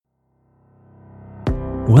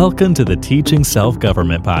Welcome to the Teaching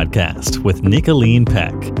Self-Government Podcast with Nicolene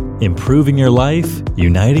Peck. Improving your life,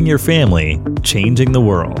 uniting your family, changing the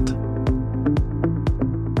world.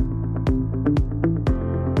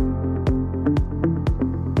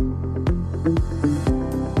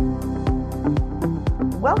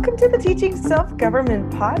 Welcome to the Teaching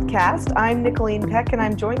Self-Government Podcast. I'm Nicolene Peck, and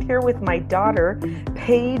I'm joined here with my daughter,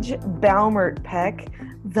 Paige Baumert Peck,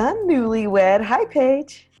 the newlywed. Hi,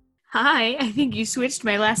 Paige. Hi, I think you switched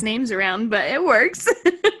my last names around, but it works.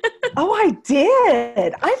 Oh, I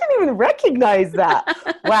did. I didn't even recognize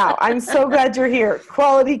that. Wow, I'm so glad you're here.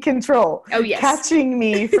 Quality control. Oh, yes. Catching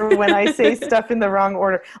me for when I say stuff in the wrong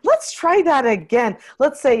order. Let's try that again.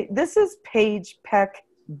 Let's say, this is Paige Peck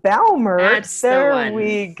Baumert. That's there the one.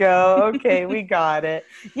 We go. Okay, we got it.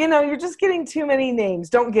 You know, you're just getting too many names.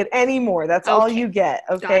 Don't get any more. That's all you get.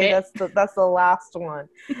 Okay, that's the last one.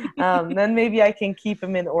 Then maybe I can keep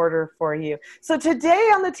them in order for you. So today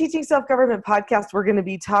on the Teaching Self-Government Podcast, we're going to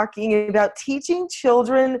be talking about teaching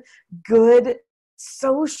children good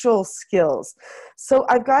social skills. So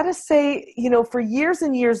I've got to say, you know, for years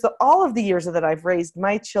and years, all of the years that I've raised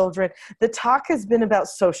my children, the talk has been about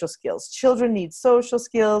social skills. Children need social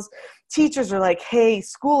skills. Teachers are like, hey,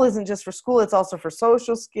 school isn't just for school, it's also for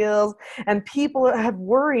social skills. And people have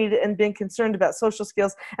worried and been concerned about social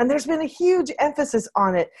skills. And there's been a huge emphasis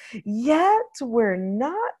on it. Yet we're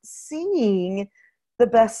not seeing the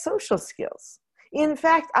best social skills. In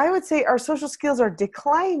fact, I would say our social skills are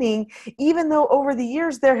declining, even though over the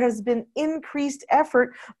years there has been increased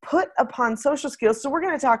effort put upon social skills. So we're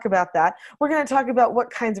going to talk about that. We're going to talk about what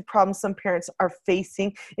kinds of problems some parents are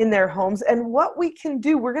facing in their homes and what we can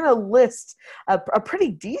do. We're going to list a pretty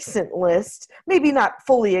decent list, maybe not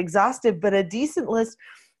fully exhaustive, but a decent list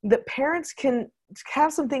that parents can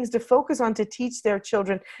have some things to focus on to teach their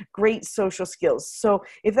children great social skills. So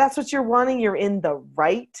if that's what you're wanting, you're in the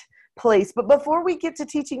right place. But before we get to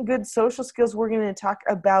teaching good social skills, we're going to talk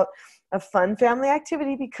about a fun family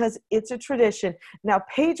activity because it's a tradition. Now,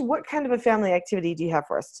 Paige, what kind of a family activity do you have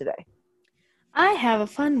for us today? I have a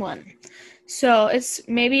fun one. So it's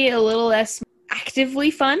maybe a little less actively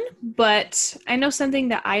fun, but I know something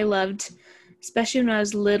that I loved, especially when I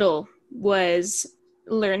was little, was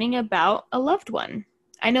learning about a loved one.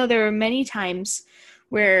 I know there were many times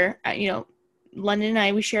where, London and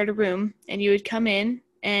I, we shared a room, and you would come in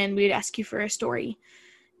and we would ask you for a story.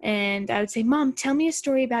 And I would say, Mom, tell me a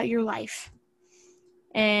story about your life.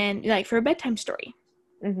 And like for a bedtime story.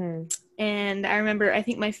 Mm-hmm. And I remember, I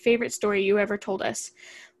think my favorite story you ever told us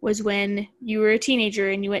was when you were a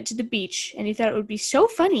teenager and you went to the beach and you thought it would be so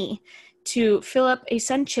funny to fill up a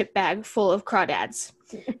sun chip bag full of crawdads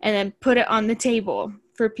and then put it on the table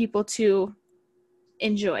for people to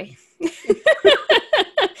enjoy.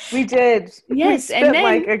 We did. Yes, we spent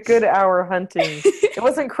like a good hour hunting. It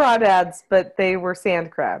wasn't crawdads, but they were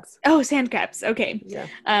sand crabs. Oh, sand crabs. Okay. Yeah.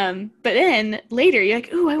 But then later you're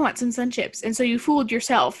like, ooh, I want some sun chips. And so you fooled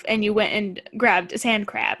yourself and you went and grabbed a sand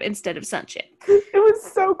crab instead of sun chip. It was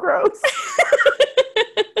so gross.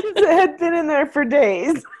 It had been in there for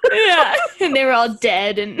days. Yeah. And they were all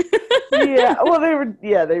dead and Yeah. Well, they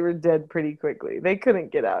were dead pretty quickly. They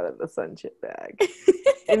couldn't get out of the sun chip bag.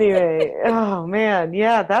 Anyway, oh man,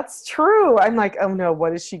 yeah, that's true. I'm like, oh no,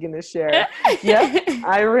 what is she going to share? Yep,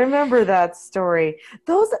 I remember that story.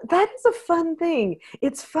 That is a fun thing.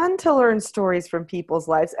 It's fun to learn stories from people's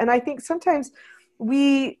lives. And I think sometimes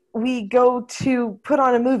we go to put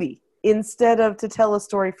on a movie instead of to tell a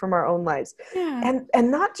story from our own lives. Yeah.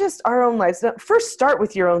 And not just our own lives. Now, first start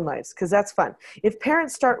with your own lives, because that's fun. If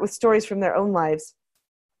parents start with stories from their own lives,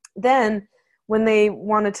 then when they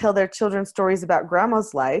want to tell their children stories about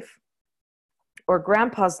grandma's life or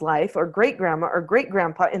grandpa's life or great-grandma or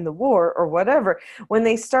great-grandpa in the war or whatever, when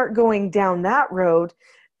they start going down that road,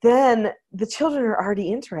 then the children are already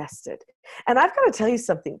interested. And I've got to tell you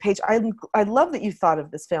something, Paige. I love that you thought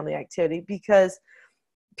of this family activity because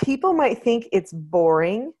people might think it's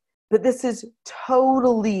boring, but this is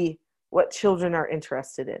totally what children are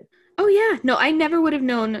interested in. Oh, yeah. No, I never would have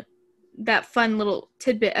known that fun little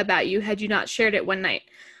tidbit about you had you not shared it one night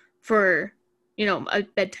for, a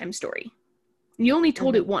bedtime story. You only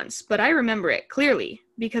told it once, but I remember it clearly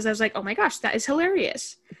because I was like, oh my gosh, that is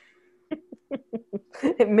hilarious.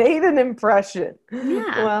 It made an impression.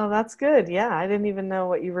 Yeah. Well, that's good. Yeah, I didn't even know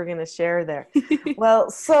what you were going to share there.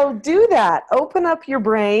 Well, so do that. Open up your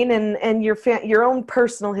brain and your own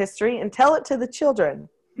personal history and tell it to the children.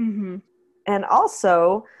 Mm-hmm. And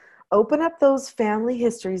also open up those family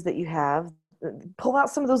histories that you have. Pull out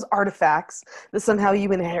some of those artifacts that somehow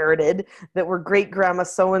you inherited that were great grandma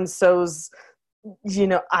so-and-so's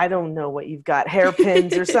I don't know what you've got,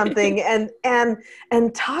 hairpins or something,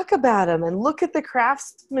 and talk about them and look at the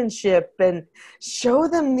craftsmanship and show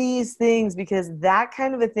them these things, because that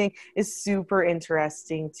kind of a thing is super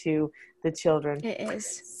interesting to the children. It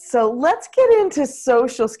is. So let's get into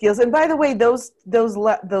social skills. And by the way, those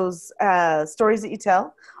stories that you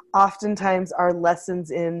tell oftentimes are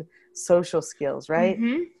lessons in social skills, right?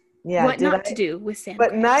 Mm-hmm. Yeah. What not to do with sand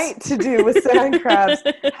What crabs. not to do with sand crabs.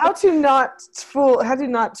 How to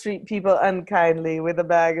not treat people unkindly with a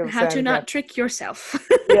bag of How sand to not crabs. trick yourself.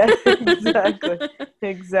 Yeah,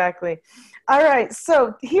 exactly. All right.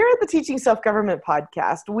 So here at the Teaching Self-Government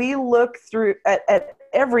podcast, we look through at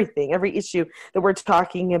everything, every issue that we're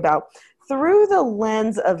talking about through the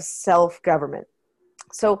lens of self-government.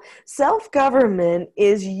 So self-government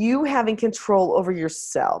is you having control over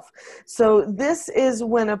yourself. So this is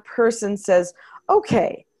when a person says,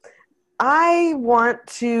 okay, I want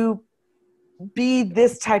to be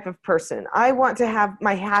this type of person. I want to have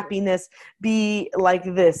my happiness be like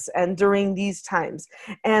this and during these times.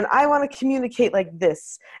 And I want to communicate like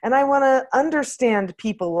this. And I want to understand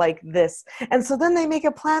people like this. And so then they make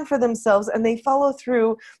a plan for themselves and they follow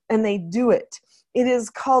through and they do it. It is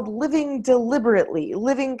called living deliberately,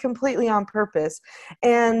 living completely on purpose.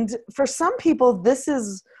 And for some people, this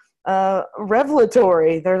is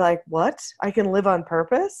revelatory. They're like, what? I can live on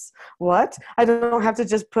purpose? What? I don't have to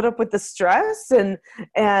just put up with the stress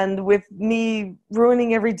and with me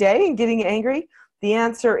ruining every day and getting angry? The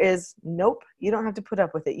answer is nope. You don't have to put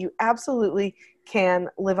up with it. You absolutely can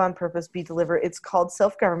live on purpose, be deliberate. It's called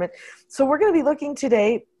self-government. So we're going to be looking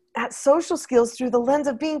today at social skills through the lens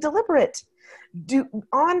of being deliberate. Do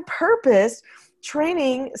on purpose,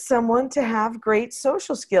 training someone to have great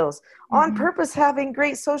social skills. On purpose, having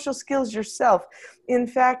great social skills yourself. In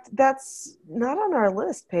fact, that's not on our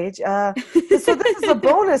list, Paige. So this is a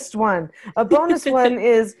bonus one. A bonus one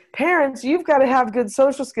is parents, you've got to have good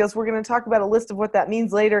social skills. We're going to talk about a list of what that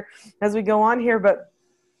means later as we go on here. But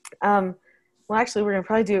well, actually, we're going to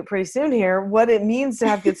probably do it pretty soon here, what it means to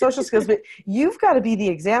have good social skills, but you've got to be the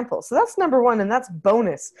example. So that's number one, and that's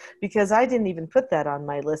bonus, because I didn't even put that on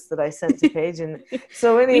my list that I sent to Paige. And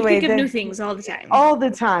so anyway. We think of new things all the time. All the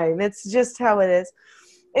time. It's just how it is.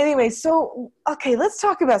 Anyway, so, okay, let's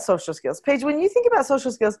talk about social skills. Paige, when you think about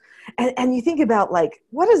social skills, and you think about, like,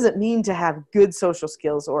 what does it mean to have good social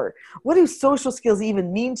skills, or what do social skills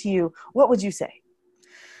even mean to you? What would you say?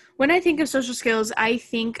 When I think of social skills, I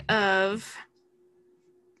think of...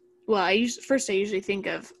 Well, I usually think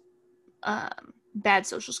of bad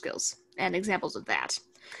social skills and examples of that.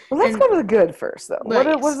 Well, let's go to the good first, though. What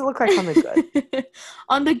does it look like on the good?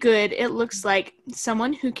 On the good, it looks like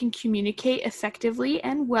someone who can communicate effectively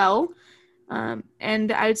and well,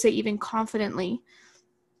 and I would say even confidently,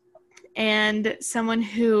 and someone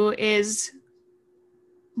who is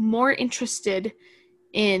more interested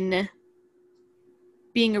in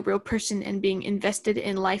being a real person and being invested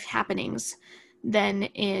in life happenings than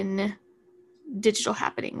in digital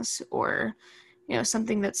happenings or,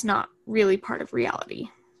 something that's not really part of reality.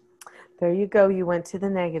 There you go. You went to the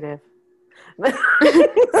negative.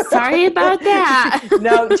 Sorry about that.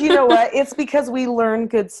 No, do you know what? It's because we learn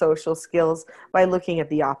good social skills by looking at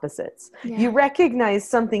the opposites. Yeah. You recognize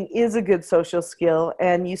something is a good social skill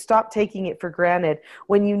and you stop taking it for granted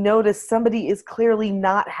when you notice somebody is clearly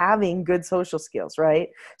not having good social skills, right?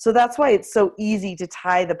 So that's why it's so easy to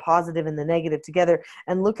tie the positive and the negative together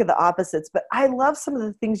and look at the opposites. But I love some of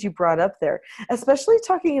the things you brought up there, especially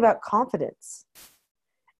talking about confidence.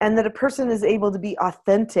 And that a person is able to be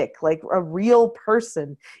authentic, like a real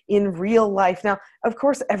person in real life. Now, of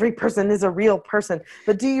course, every person is a real person,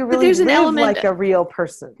 but do you really live like a real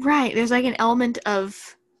person? Right. There's like an element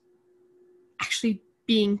of actually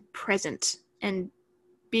being present and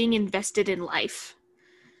being invested in life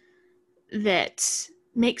that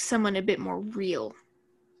makes someone a bit more real.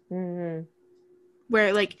 Mm-hmm.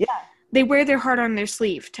 Where they wear their heart on their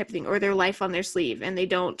sleeve type of thing, or their life on their sleeve, and they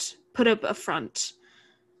don't put up a front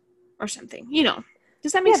or something,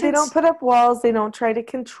 Does that make sense? They don't put up walls. They don't try to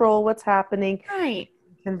control what's happening. Right.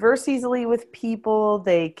 They converse easily with people.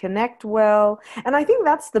 They connect well. And I think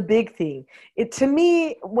that's the big thing. To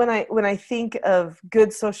me, when I think of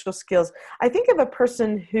good social skills, I think of a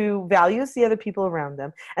person who values the other people around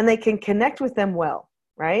them and they can connect with them well,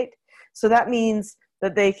 right? So that means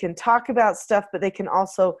that they can talk about stuff, but they can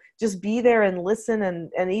also just be there and listen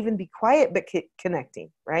and even be quiet, but connecting,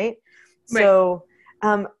 right? So...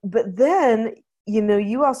 but then,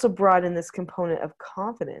 you also brought in this component of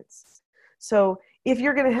confidence. So if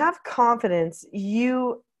you're going to have confidence,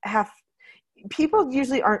 people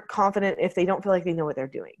usually aren't confident if they don't feel like they know what they're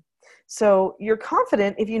doing. So you're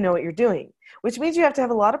confident if you know what you're doing, which means you have to have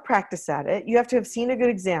a lot of practice at it. You have to have seen a good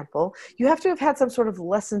example. You have to have had some sort of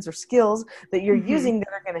lessons or skills that you're using that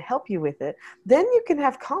are going to help you with it. Then you can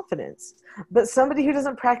have confidence. But somebody who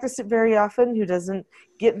doesn't practice it very often, who doesn't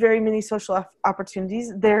get very many social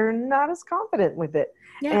opportunities, they're not as confident with it.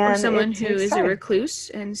 Yeah, and or someone who is a recluse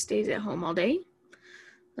and stays at home all day.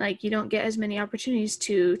 Like, you don't get as many opportunities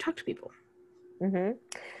to talk to people. Mm-hmm.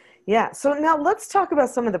 Yeah. So now let's talk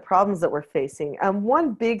about some of the problems that we're facing.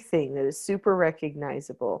 One big thing that is super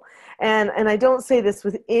recognizable, and I don't say this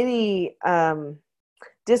with any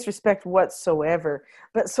disrespect whatsoever,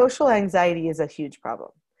 but social anxiety is a huge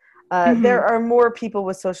problem. There are more people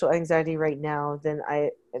with social anxiety right now than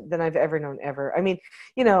I've ever known ever. I mean,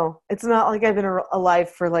 you know, it's not like I've been alive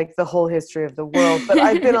for like the whole history of the world, but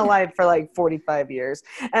I've been alive for like 45 years,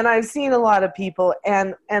 and I've seen a lot of people,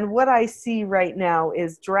 and what I see right now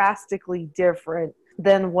is drastically different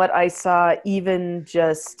than what I saw even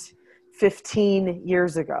just 15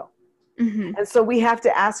 years ago. And so we have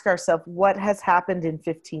to ask ourselves, what has happened in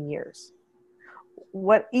 15 years?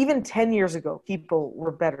 What even 10 years ago, people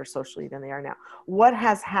were better socially than they are now. What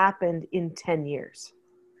has happened in 10 years?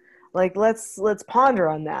 Like, let's ponder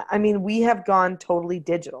on that. I mean, we have gone totally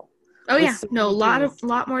digital. Oh yeah, no, a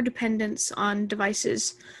lot more dependence on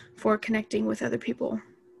devices for connecting with other people.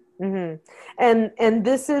 And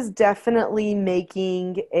this is definitely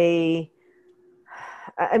making it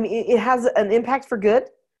has an impact for good.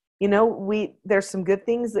 You know, there's some good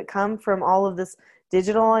things that come from all of this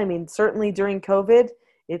digital. I mean, certainly during COVID,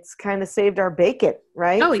 it's kind of saved our bacon,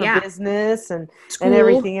 right? Oh, for business and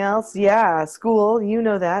everything else. Yeah, school, you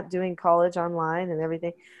know that, doing college online and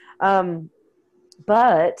everything.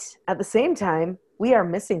 But at the same time, we are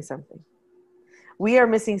missing something. We are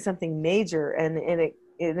missing something major, and it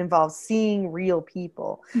involves seeing real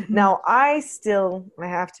people. Now, I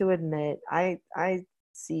have to admit, I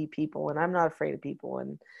see people, and I'm not afraid of people,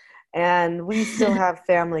 and we still have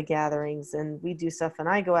family gatherings, and we do stuff, and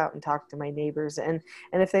I go out and talk to my neighbors, and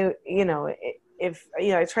if they,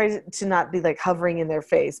 I try to not be like hovering in their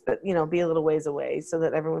face, but, you know, be a little ways away so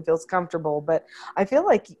that everyone feels comfortable. But I feel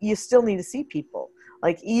like you still need to see people.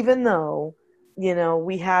 Like, even though, you know,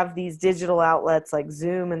 we have these digital outlets like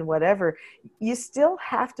Zoom and whatever, you still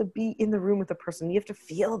have to be in the room with the person. You have to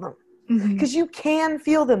feel them. Because you can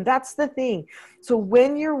feel them. That's the thing. So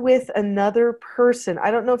when you're with another person,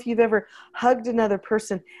 I don't know if you've ever hugged another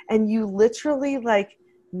person and you literally like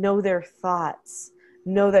know their thoughts,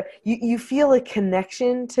 know that you feel a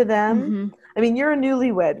connection to them. I mean, you're a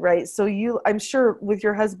newlywed, right? So I'm sure with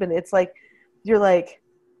your husband, it's like, you're like,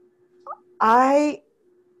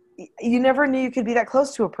 you never knew you could be that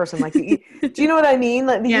close to a person. Like, do you know what I mean?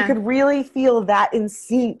 Like, you could really feel that in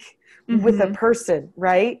sync with a person,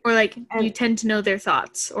 right? Or like, you tend to know their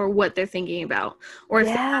thoughts or what they're thinking about, or if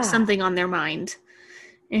they have something on their mind.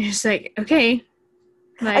 And you're just like, okay.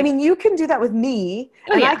 Like, I mean, you can do that with me,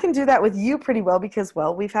 I can do that with you pretty well because,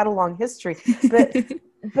 well, we've had a long history.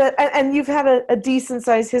 But and you've had a decent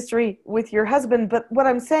sized history with your husband. But what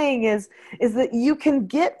I'm saying is that you can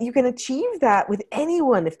achieve that with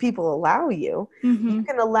anyone if people allow you. You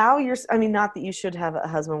can allow not that you should have a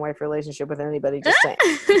husband-wife relationship with anybody, just saying.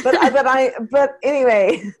 but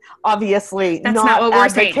anyway, obviously that's not what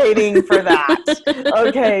advocating for that.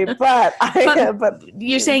 Okay, but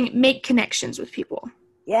you're saying make connections with people.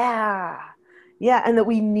 Yeah, and that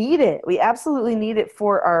we need it. We absolutely need it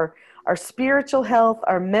for our spiritual health,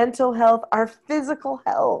 our mental health, our physical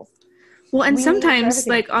health. Well, and sometimes,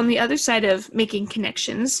 like, on the other side of making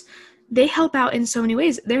connections, they help out in so many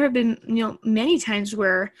ways. There have been, many times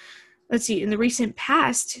where, let's see, in the recent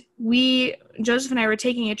past, Joseph and I were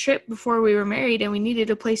taking a trip before we were married, and we needed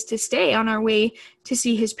a place to stay on our way to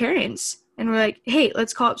see his parents. And we're like, hey,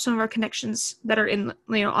 let's call up some of our connections that are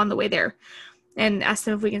on the way there and ask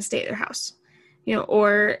them if we can stay at their house,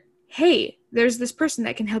 or, hey, there's this person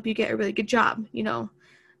that can help you get a really good job.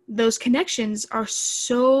 Those connections are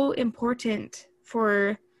so important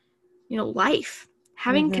for, life.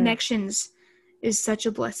 Having connections is such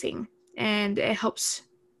a blessing, and it helps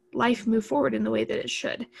life move forward in the way that it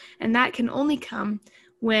should. And that can only come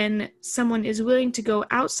when someone is willing to go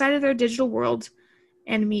outside of their digital world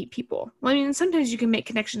and meet people. Well, I mean, sometimes you can make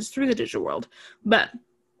connections through the digital world, but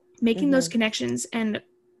making those connections and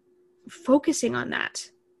focusing on that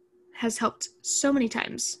has helped so many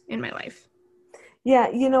times in my life.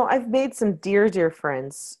 Yeah, I've made some dear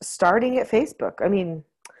friends starting at Facebook. I mean,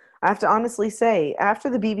 I have to honestly say, after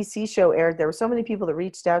the BBC show aired, there were so many people that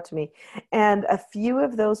reached out to me. And a few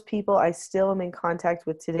of those people I still am in contact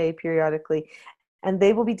with today periodically. And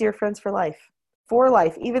they will be dear friends for life. for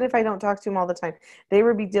life. Even if I don't talk to them all the time, they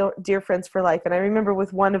would be dear friends for life. And I remember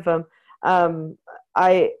with one of them,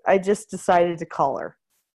 I just decided to call her.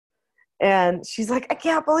 And she's like, I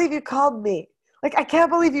can't believe you called me. Like, I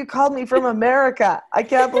can't believe you called me from America. I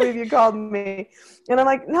can't believe you called me. And I'm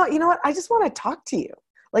like, no, you know what? I just want to talk to you,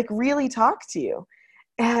 like really talk to you.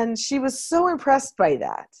 And she was so impressed by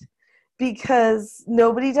that because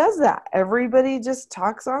nobody does that. Everybody just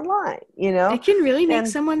talks online, you know? It can really make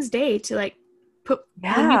someone's day to like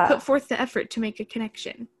when you put forth the effort to make a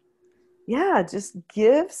connection. Yeah, just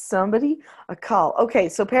give somebody a call. Okay,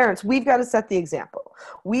 so parents, we've got to set the example.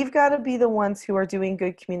 We've got to be the ones who are doing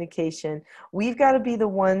good communication. We've got to be the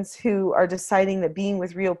ones who are deciding that being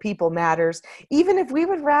with real people matters, even if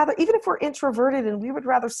we're introverted and we would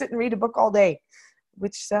rather sit and read a book all day,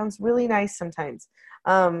 which sounds really nice sometimes.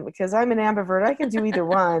 Because I'm an ambivert, I can do either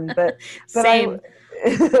one, but Same.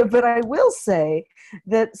 but I will say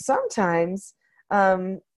that sometimes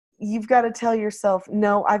you've got to tell yourself,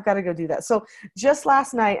 no, I've got to go do that. So just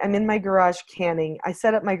last night, I'm in my garage canning. I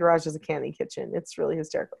set up my garage as a canning kitchen. It's really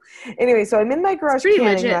hysterical. Anyway, so I'm in my garage canning.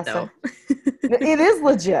 Pretty legit, though. It is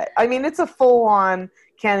legit. I mean, it's a full-on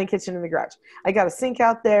canning kitchen in the garage. I got a sink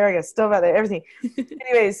out there. I got a stove out there, everything.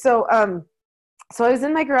 Anyway, so I was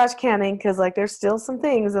in my garage canning because, like, there's still some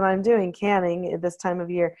things that I'm doing canning at this time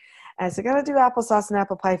of year. And so I got to do applesauce and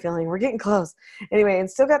apple pie filling. We're getting close. Anyway, and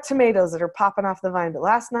still got tomatoes that are popping off the vine. But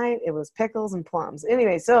last night it was pickles and plums.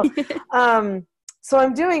 Anyway, so so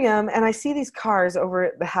I'm doing them, and I see these cars over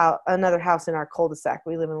at another house in our cul-de-sac.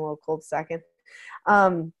 We live in a little cul-de-sac.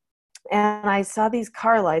 And I saw these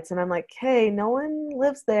car lights, and I'm like, hey, no one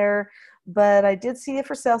lives there. But I did see a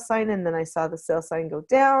for sale sign, and then I saw the sale sign go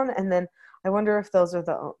down, and then I wonder if those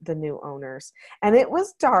are the new owners. And it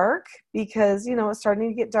was dark because, you know, it's starting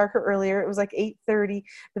to get darker earlier. It was like 8:30,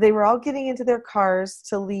 but they were all getting into their cars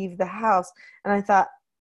to leave the house. And I thought,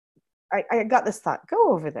 I got this thought,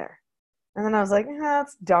 go over there. And then I was like,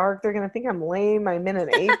 it's dark. They're going to think I'm lame. I'm in an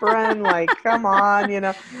apron. Like, come on, you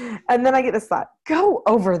know. And then I get this thought, go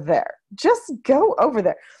over there. Just go over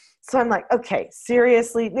there. So I'm like, okay,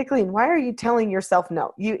 seriously, Nicolene, why are you telling yourself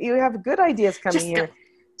no? You have good ideas coming here.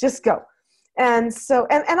 Just go. And so,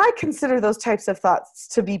 and I consider those types of thoughts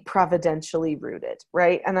to be providentially rooted,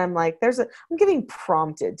 right? And I'm like, I'm getting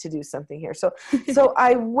prompted to do something here. So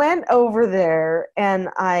I went over there and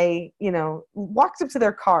I, you know, walked up to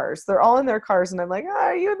their cars. They're all in their cars. And I'm like,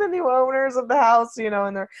 are you the new owners of the house? You know,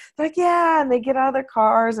 and they're like, yeah. And they get out of their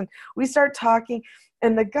cars and we start talking.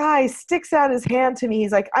 And the guy sticks out his hand to me.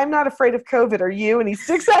 He's like, I'm not afraid of COVID, are you? And he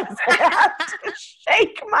sticks out his hand to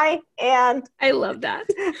shake my hand. I love that.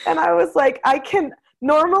 And I was like,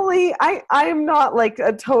 normally, I am not like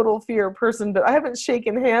a total fear person, but I haven't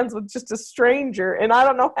shaken hands with just a stranger in I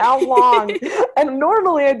don't know how long. And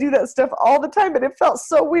normally I do that stuff all the time, but it felt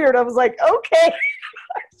so weird. I was like, okay.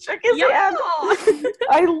 I shook his hand.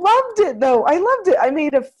 I loved it, though. I loved it. I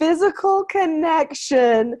made a physical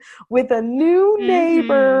connection with a new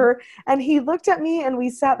neighbor, and he looked at me, and we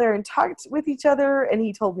sat there and talked with each other, and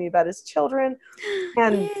he told me about his children.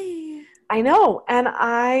 And Yay. I know, and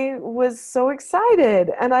I was so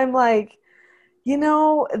excited, and I'm like, you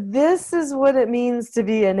know, this is what it means to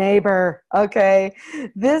be a neighbor, okay?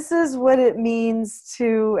 This is what it means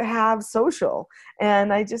to have social.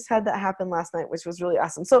 And I just had that happen last night, which was really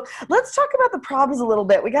awesome. So let's talk about the problems a little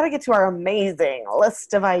bit. We got to get to our amazing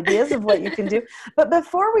list of ideas of what you can do. But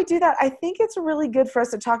before we do that, I think it's really good for us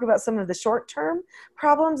to talk about some of the short-term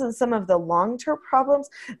problems and some of the long-term problems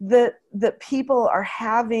that people are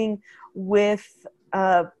having with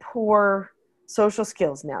poor social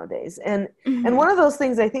skills nowadays. And one of those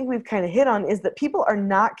things I think we've kind of hit on is that people are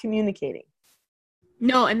not communicating.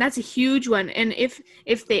 No, and that's a huge one. And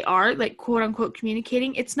if they are, like, quote unquote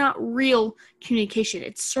communicating, it's not real communication.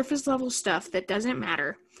 It's surface level stuff that doesn't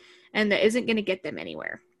matter and that isn't going to get them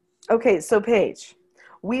anywhere. Okay, so Paige,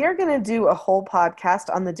 we are going to do a whole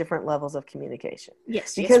podcast on the different levels of communication.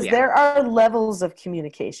 Yes, because there are levels of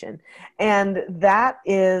communication. And that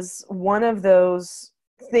is one of those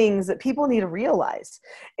things that people need to realize,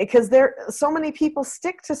 because so many people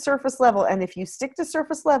stick to surface level, and if you stick to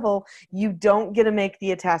surface level, you don't get to make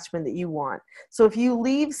the attachment that you want. So if you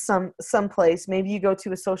leave someplace, maybe you go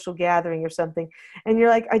to a social gathering or something, and you're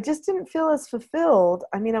like, I just didn't feel as fulfilled.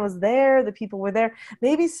 I mean, I was there, the people were there.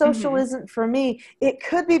 Maybe social isn't for me. It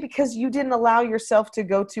could be because you didn't allow yourself to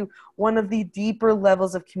go to one of the deeper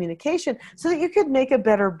levels of communication so that you could make a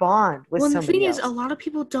better bond with somebody else. Well, the thing is, a lot of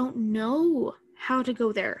people don't know how to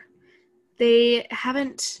go there. They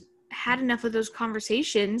haven't had enough of those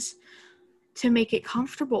conversations to make it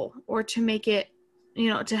comfortable or to make it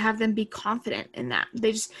to have them be confident in that.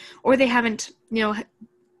 Or they haven't,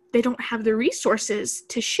 they don't have the resources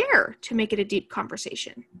to share to make it a deep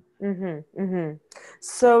conversation. Mm-hmm, mm-hmm.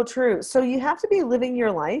 So true. So you have to be living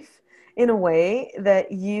your life in a way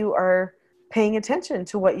that you are paying attention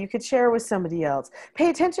to what you could share with somebody else. Pay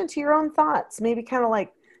attention to your own thoughts. Maybe kind of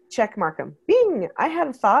like check mark them. Bing! I had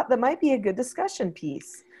a thought that might be a good discussion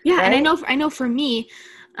piece. Yeah, right? and I know for me,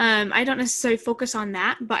 I don't necessarily focus on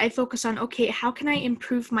that, but I focus on, okay, how can I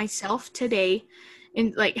improve myself today?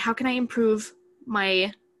 And like, how can I improve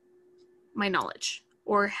my knowledge?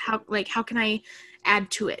 Or how can I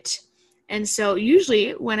add to it? And so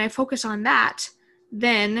usually when I focus on that,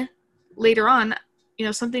 then later on,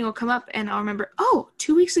 something will come up and I'll remember,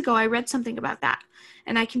 2 weeks ago I read something about that,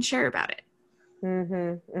 and I can share about it.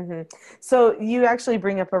 Mm-hmm, mm-hmm. So you actually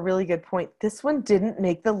bring up a really good point. This one didn't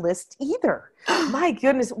make the list either. My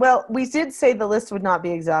goodness. Well, we did say the list would not be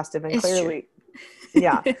exhaustive, and it's clearly, true.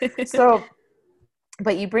 Yeah. So,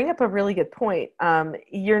 but you bring up a really good point.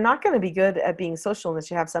 You're not going to be good at being social unless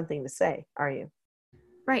you have something to say, are you?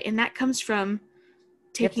 Right. And that comes from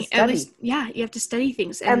taking, at least, you have to study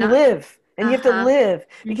things and live. And you have to live,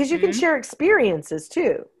 because you can Mm-hmm. share experiences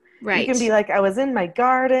too. Right. You can be like, I was in my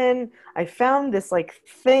garden. I found this like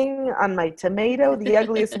thing on my tomato, the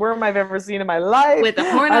ugliest worm I've ever seen in my life. With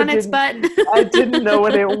a horn on its butt. I didn't know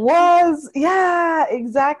what it was. Yeah,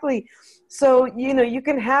 exactly. So, you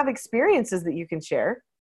can have experiences that you can share.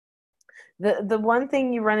 The one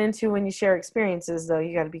thing you run into when you share experiences, though,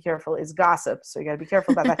 you got to be careful, is gossip. So you got to be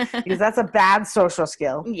careful about that, because that's a bad social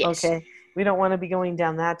skill. Yes. Okay. We don't want to be going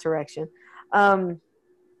down that direction.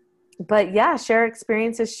 But yeah, share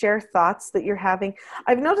experiences, share thoughts that you're having.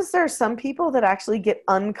 I've noticed there are some people that actually get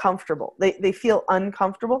uncomfortable. They feel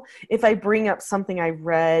uncomfortable if I bring up something I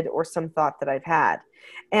read or some thought that I've had.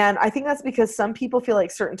 And I think that's because some people feel like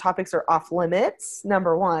certain topics are off limits,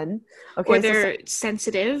 number one. Okay, or they're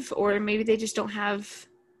sensitive, or maybe they just don't have,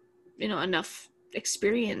 enough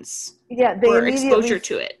experience or exposure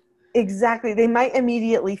to it. Exactly. They might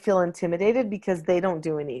immediately feel intimidated because they don't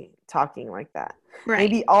do any talking like that. Right.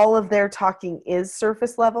 Maybe all of their talking is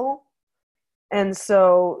surface level. And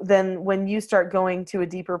so then when you start going to a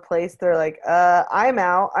deeper place, they're like, I'm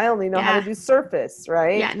out. I only know how to do surface,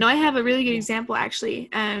 right? Yeah. No, I have a really good example, actually.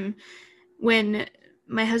 When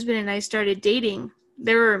my husband and I started dating,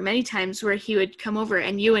 there were many times where he would come over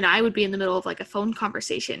and you and I would be in the middle of like a phone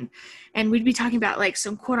conversation, and we'd be talking about like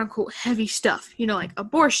some quote unquote heavy stuff, like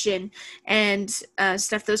abortion and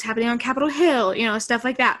stuff that was happening on Capitol Hill, stuff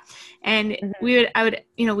like that. And Mm-hmm.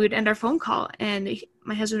 we would end our phone call, and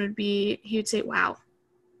my husband he would say, wow,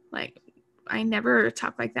 like I never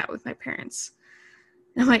talked like that with my parents.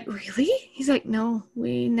 And I'm like, really? He's like, no,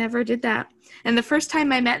 we never did that. And the first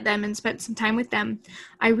time I met them and spent some time with them,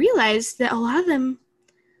 I realized that a lot of them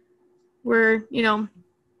were,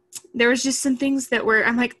 there was just some things that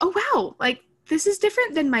I'm like, oh, wow, like this is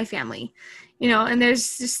different than my family, and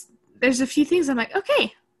there's a few things I'm like,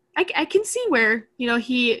 okay, I can see where,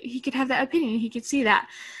 he could have that opinion. He could see that.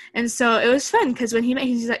 And so it was fun, because when he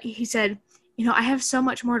met, he said, I have so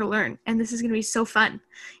much more to learn, and this is going to be so fun,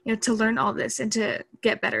 to learn all this and to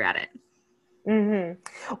get better at it.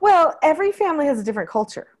 Mm-hmm. Well, every family has a different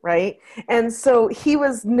culture, right? And so he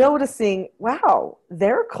was noticing, wow,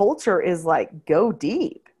 their culture is like go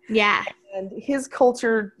deep. Yeah. And his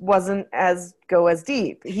culture wasn't as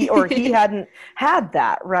deep. He hadn't had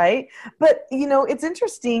that, right? But, it's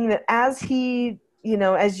interesting that as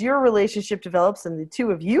your relationship develops and the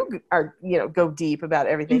two of you are, go deep about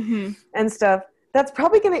everything Mm-hmm. and stuff, that's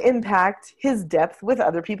probably going to impact his depth with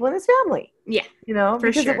other people in his family. Yeah.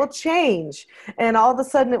 Because sure. it will change. And all of a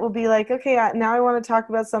sudden it will be like, okay, now I want to talk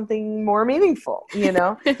about something more meaningful,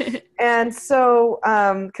 And so,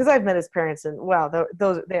 because I've met his parents, and wow,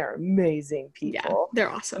 they're amazing people. Yeah, they're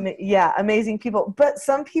awesome. Yeah, amazing people. But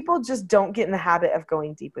some people just don't get in the habit of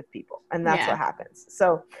going deep with people. And that's what happens.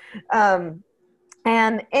 So,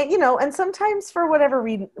 and sometimes for whatever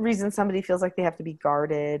reason, somebody feels like they have to be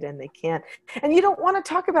guarded and they can't. And you don't want to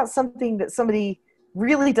talk about something that somebody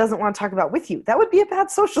really doesn't want to talk about with you. That would be a bad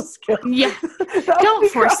social skill. Yeah. Don't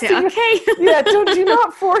force it, okay? Yeah, do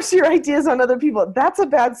not force your ideas on other people. That's a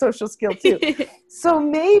bad social skill too. So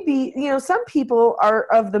maybe, some people are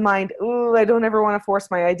of the mind, oh, I don't ever want to force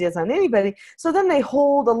my ideas on anybody. So then they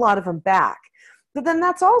hold a lot of them back. But then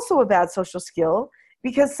that's also a bad social skill,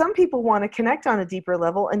 because some people want to connect on a deeper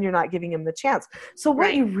level and you're not giving them the chance. So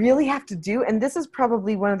what you really have to do, and this is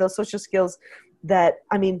probably one of those social skills that,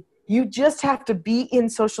 you just have to be in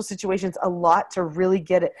social situations a lot to really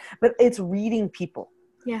get it, but it's reading people.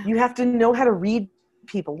 Yeah. You have to know how to read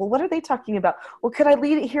people. Well, what are they talking about? Well, could I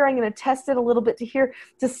lead it here? I'm going to test it a little bit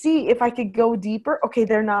to see if I could go deeper. Okay,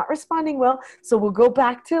 they're not responding well, so we'll go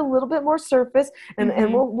back to a little bit more surface,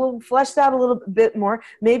 and we'll flesh that a little bit more.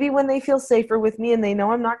 Maybe when they feel safer with me and they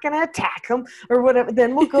know I'm not going to attack them or whatever,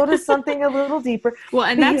 then we'll go to something a little deeper. Well,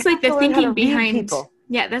 and that's like the thinking behind people.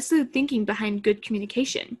 Yeah, that's the thinking behind good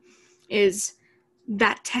communication, is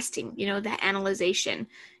that testing, that analyzation.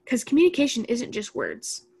 Because communication isn't just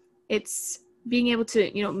words. It's being able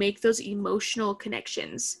to, make those emotional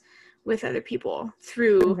connections with other people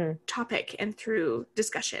through topic and through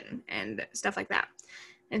discussion and stuff like that.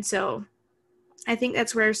 And so I think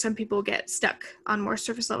that's where some people get stuck on more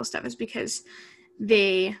surface level stuff, is because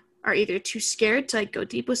they are either too scared to go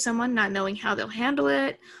deep with someone, not knowing how they'll handle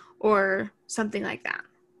it, or something like that.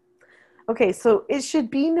 Okay, so it should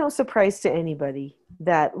be no surprise to anybody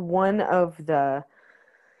that one of the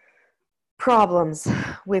problems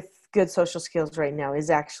with good social skills right now is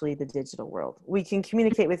actually the digital world. We can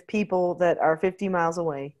communicate with people that are 50 miles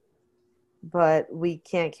away, but we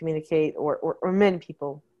can't communicate, or many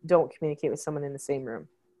people don't communicate with someone in the same room.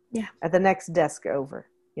 Yeah. At the next desk over,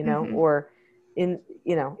 or in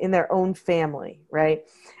their own family, right?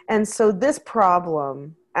 And so this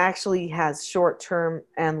problem actually has short-term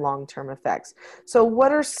and long-term effects. So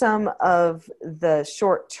what are some of the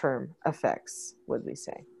short-term effects, would we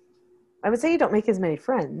say? I would say you don't make as many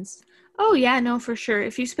friends. Oh, yeah, no, for sure.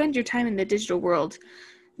 If you spend your time in the digital world,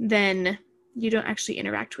 then you don't actually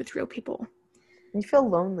interact with real people. You feel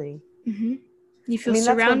lonely. Mm-hmm. You feel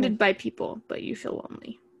surrounded by people, but you feel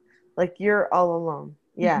lonely. Like you're all alone.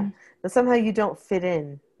 Yeah. But somehow you don't fit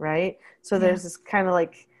in, right? So there's this kind of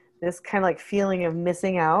like feeling of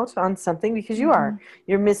missing out on something, because you're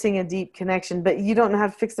missing a deep connection, but you don't know how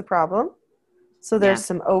to fix the problem. So there's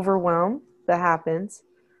some overwhelm that happens.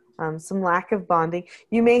 Some lack of bonding.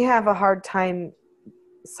 You may have a hard time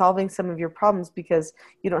solving some of your problems because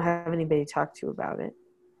you don't have anybody to talk to about it.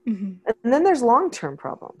 And then there's long-term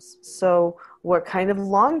problems. So what kind of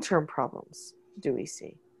long-term problems do we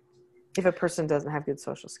see if a person doesn't have good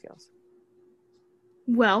social skills?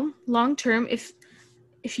 Well, long-term, if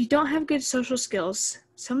you don't have good social skills,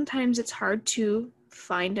 sometimes it's hard to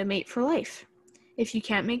find a mate for life. If you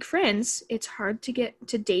can't make friends, it's hard to get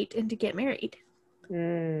to date and to get married.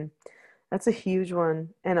 That's a huge one.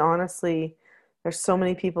 And honestly, there's so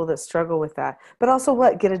many people that struggle with that. But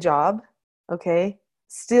also get a job, okay?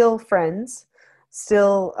 Still friends.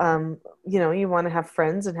 Still, you want to have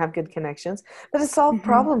friends and have good connections. But to solve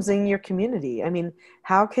problems in your community. I mean,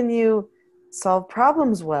 how can you solve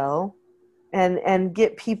problems well and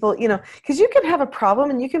get people, because you can have a problem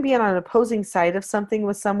and you can be on an opposing side of something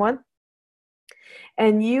with someone.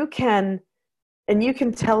 And you can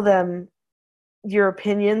tell them your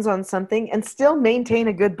opinions on something and still maintain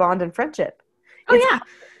a good bond and friendship. It's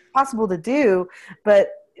possible to do, but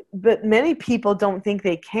many people don't think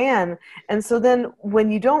they can. And so then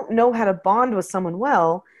when you don't know how to bond with someone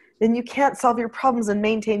well, then you can't solve your problems and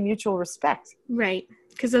maintain mutual respect. Right.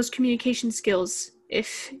 Because those communication skills,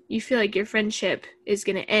 if you feel like your friendship is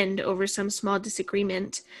going to end over some small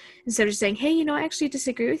disagreement, instead of saying, hey, I actually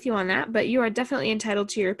disagree with you on that, but you are definitely entitled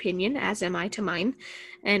to your opinion, as am I to mine,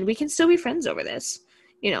 and we can still be friends over this.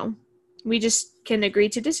 We just can agree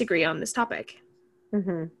to disagree on this topic.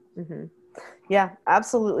 Yeah,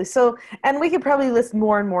 absolutely. So, and we could probably list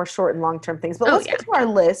more and more short and long-term things, but let's get to our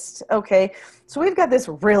list. Okay. So we've got this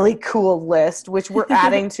really cool list, which we're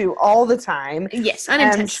adding to all the time. Yes,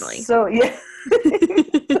 unintentionally. And so, yeah,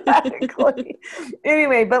 exactly.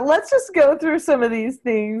 Anyway, but let's just go through some of these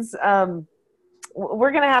things.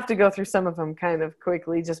 We're going to have to go through some of them kind of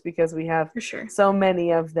quickly just because we have so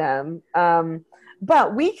many of them.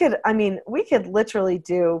 But we could literally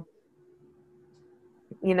do,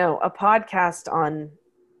 a podcast on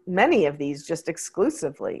many of these just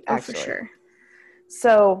exclusively, actually. For sure.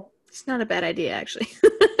 So it's not a bad idea, actually.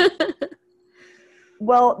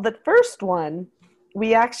 Well, the first one,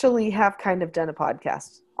 we actually have kind of done a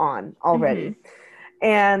podcast on already.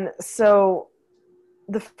 And so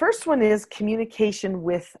the first one is communication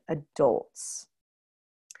with adults.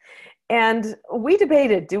 And we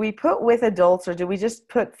debated, do we put with adults or do we just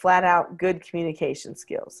put flat out good communication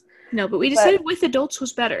skills? No, but we decided with adults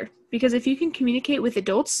was better, because if you can communicate with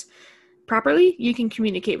adults properly, you can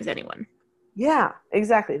communicate with anyone. Yeah,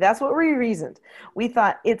 exactly. That's what we reasoned. We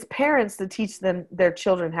thought it's parents to teach their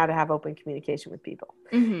children how to have open communication with people.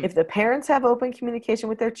 Mm-hmm. If the parents have open communication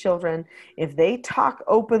with their children, if they talk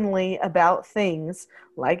openly about things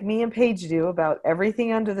like me and Paige do about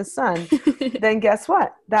everything under the sun, then guess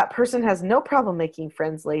what? That person has no problem making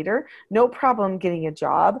friends later, no problem getting a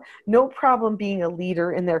job, no problem being a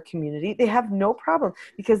leader in their community. They have no problem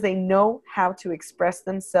because they know how to express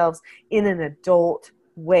themselves in an adult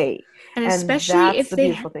way. And And especially that's the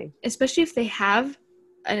beautiful thing. Especially if they have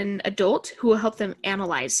an adult who will help them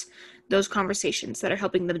analyze those conversations that are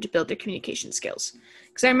helping them to build their communication skills.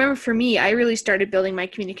 Because I remember for me, I really started building my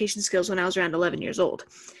communication skills when I was around 11 years old.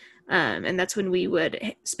 And that's when we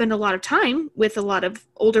would spend a lot of time with a lot of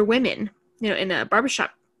older women, in a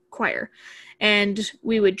barbershop choir. And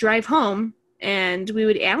we would drive home and we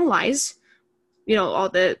would analyze, all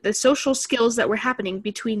the social skills that were happening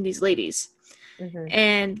between these ladies. Mm-hmm.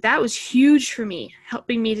 And that was huge for me,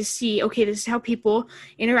 helping me to see, okay, this is how people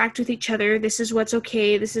interact with each other. This is what's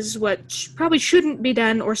okay. This is what probably shouldn't be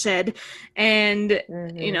done or said. And,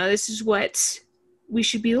 this is what we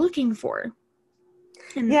should be looking for.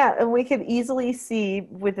 And we could easily see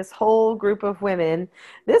with this whole group of women,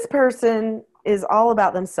 this person is all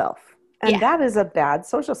about themselves. And that is a bad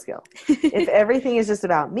social skill. If everything is just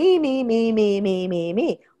about me, me, me, me, me, me,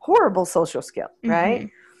 me, horrible social skill, right?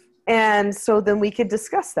 Mm-hmm. And so then we could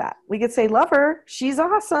discuss that. We could say, love her. She's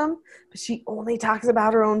awesome. But she only talks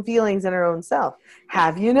about her own feelings and her own self.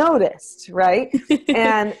 Have you noticed? Right.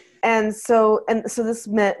 And so this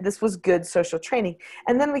meant this was good social training.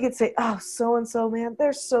 And then we could say, oh, so-and-so, man,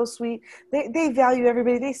 they're so sweet. They value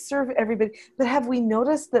everybody. They serve everybody. But have we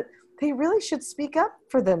noticed that they really should speak up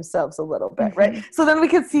for themselves a little bit? Mm-hmm. Right. So then we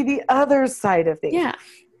could see the other side of things. Yeah.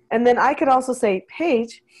 And then I could also say,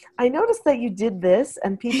 Paige, I noticed that you did this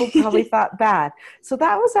and people probably thought bad. So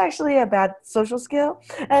that was actually a bad social skill.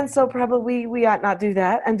 And so probably we ought not do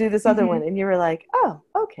that and do this other one. And you were like, oh,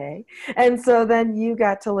 okay. And so then you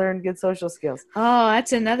got to learn good social skills. Oh,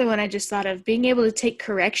 that's another one I just thought of. Being able to take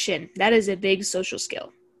correction. That is a big social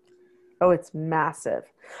skill. Oh, it's massive.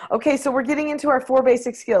 Okay, so we're getting into our 4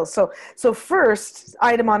 basic skills. So first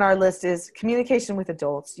item on our list is communication with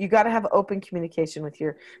adults. You got to have open communication with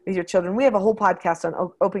your children. We have a whole podcast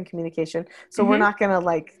on open communication, so we're not going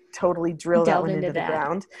to totally drill that one into the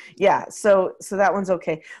ground. Yeah, so that one's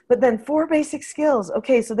okay. But then 4 basic skills.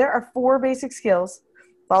 Okay, so there are 4 basic skills: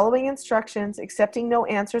 following instructions, accepting no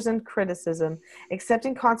answers and criticism,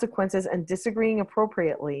 accepting consequences and disagreeing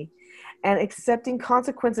appropriately. And accepting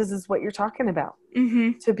consequences is what you're talking about.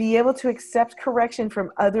 Mm-hmm. To be able to accept correction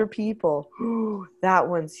from other people, that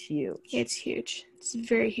one's huge. It's huge. It's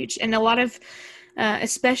very huge. And a lot of,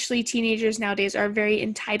 especially teenagers nowadays, are very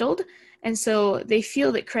entitled. And so they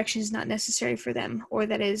feel that correction is not necessary for them, or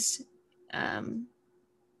that is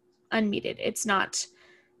unneeded. It's not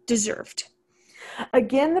deserved.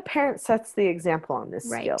 Again, the parent sets the example on this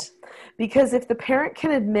skill. Because if the parent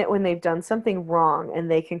can admit when they've done something wrong and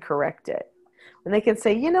they can correct it, when they can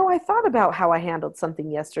say, I thought about how I handled something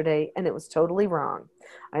yesterday and it was totally wrong.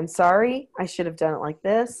 I'm sorry. I should have done it like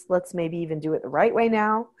this. Let's maybe even do it the right way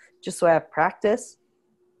now, just so I have practice.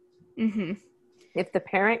 Mm-hmm. If the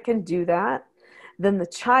parent can do that, then the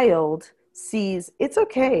child sees it's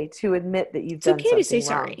okay to admit that you've done something wrong. It's okay to say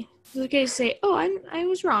sorry. It's okay to say, I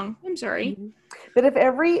was wrong. I'm sorry. Mm-hmm. But if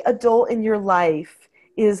every adult in your life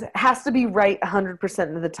has to be right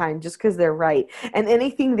 100% of the time just because they're right, and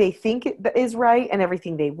anything they think is right and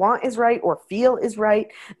everything they want is right or feel is right,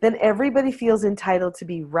 then everybody feels entitled to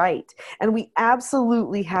be right. And we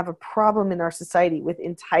absolutely have a problem in our society with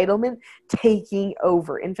entitlement taking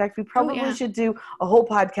over. In fact, we probably should do a whole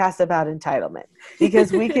podcast about entitlement,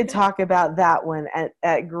 because we could talk about that one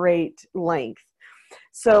at great length.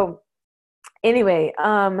 So anyway,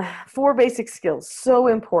 4 basic skills, so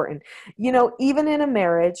important. Even in a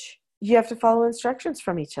marriage, you have to follow instructions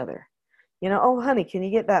from each other. Oh, honey, can you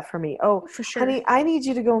get that for me? Oh, for sure. Honey, I need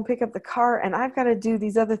you to go and pick up the car, and I've got to do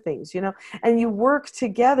these other things, and you work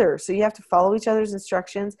together. So you have to follow each other's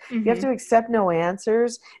instructions. Mm-hmm. You have to accept no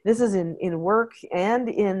answers. This is in work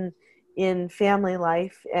and in family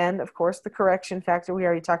life, and of course the correction factor we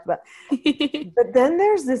already talked about. But then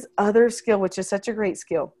there's this other skill, which is such a great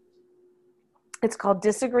skill. It's called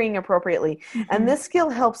disagreeing appropriately. Mm-hmm. And this skill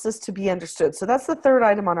helps us to be understood. So that's the 3rd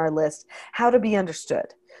item on our list: how to be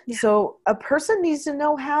understood. Yeah. So a person needs to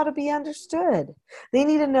know how to be understood. They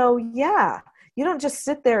need to know, you don't just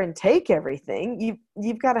sit there and take everything.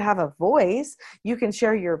 You've got to have a voice. You can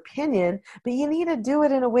share your opinion, but you need to do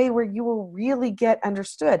it in a way where you will really get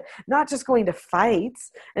understood, not just going to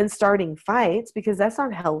fights and starting fights, because that's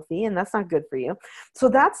not healthy and that's not good for you. So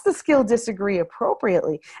that's the skill, disagree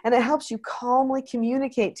appropriately. And it helps you calmly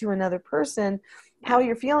communicate to another person how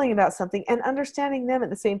you're feeling about something and understanding them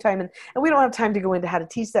at the same time. And we don't have time to go into how to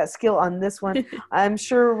teach that skill on this one. I'm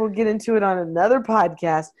sure we'll get into it on another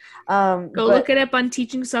podcast. Go look it up on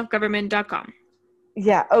teachingselfgovernment.com.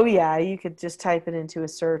 Yeah. Oh, yeah. You could just type it into a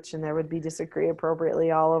search and there would be disagree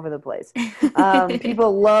appropriately all over the place.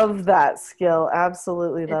 People love that skill.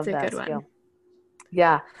 Absolutely love that skill. One.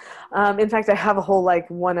 Yeah. In fact, I have a whole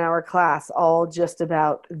 1 hour class all just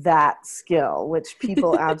about that skill, which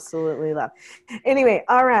people absolutely love. Anyway.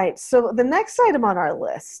 All right. So the next item on our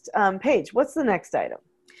list, Paige, what's the next item?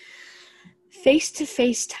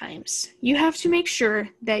 Face-to-face times. You have to make sure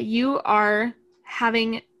that you are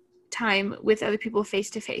having time with other people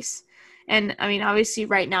face-to-face. And I mean, obviously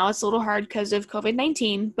right now it's a little hard because of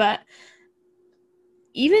COVID-19, but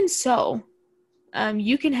even so,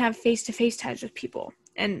 you can have face-to-face times with people.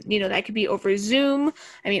 And, that could be over Zoom.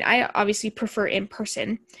 I mean, I obviously prefer in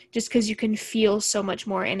person just because you can feel so much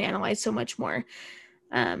more and analyze so much more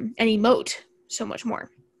and emote so much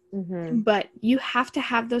more. Mm-hmm. But you have to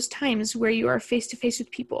have those times where you are face-to-face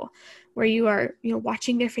with people, where you are,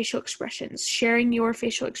 watching their facial expressions, sharing your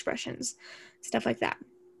facial expressions, stuff like that.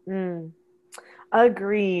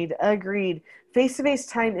 Agreed. Face-to-face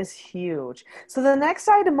time is huge. So the next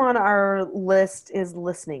item on our list is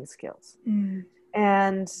listening skills.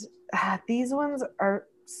 And these ones are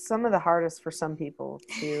some of the hardest for some people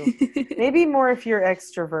too. Maybe more if you're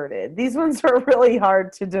extroverted. These ones are really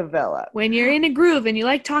hard to develop. When you're in a groove and you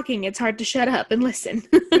like talking, it's hard to shut up and listen.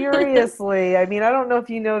 Seriously. I mean, I don't know if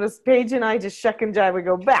you noticed, Paige and I just shuck and jive. We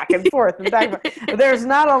go back and forth and back and forth. There's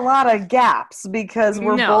not a lot of gaps because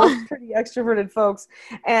we're both pretty extroverted folks.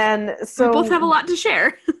 And so we both have a lot to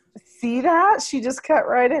share. See that? She just cut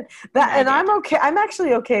right in. And I'm okay. I'm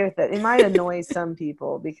actually okay with it. It might annoy some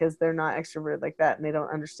people because they're not extroverted like that and they don't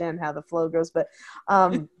understand how the flow goes. But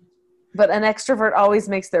an extrovert always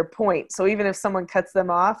makes their point. So even if someone cuts them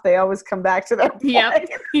off, they always come back to their point.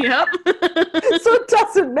 Yep. So it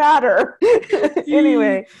doesn't matter.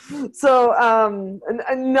 Anyway, so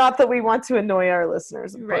not that we want to annoy our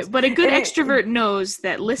listeners. Right. But a good extrovert knows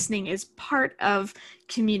that listening is part of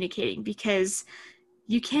communicating because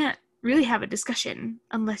you can't really have a discussion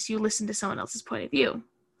unless you listen to someone else's point of view.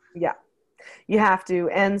 Yeah, you have to.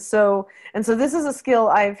 And so this is a skill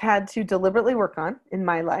I've had to deliberately work on in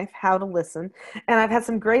my life, how to listen. And I've had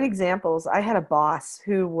some great examples. I had a boss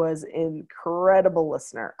who was an incredible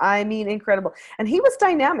listener. I mean, incredible. And he was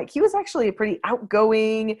dynamic. He was actually a pretty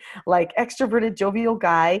outgoing, extroverted, jovial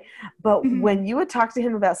guy. But when you would talk to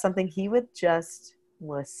him about something, he would just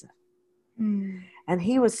listen. And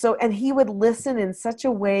he would listen in such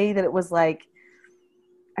a way that it was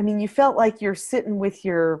you felt like you're sitting with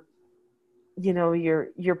your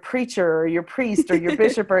preacher or your priest or your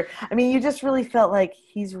bishop you just really felt like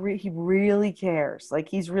he really cares. Like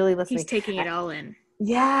he's really listening. He's taking it all in.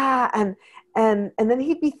 Yeah. And then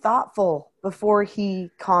he'd be thoughtful before he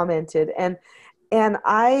commented. And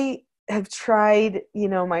I have tried,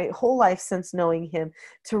 my whole life since knowing him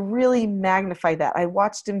to really magnify that. I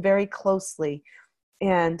watched him very closely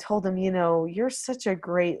and told him, you're such a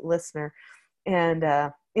great listener.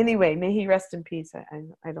 And anyway, may he rest in peace.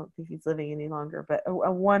 I don't think he's living any longer, but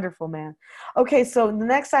a wonderful man. Okay, so the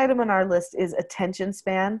next item on our list is attention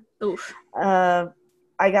span. Oof. I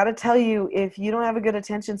got to tell you, if you don't have a good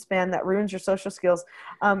attention span, that ruins your social skills.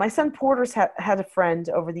 My son Porter's had a friend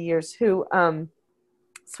over the years who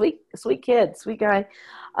sweet kid, sweet guy.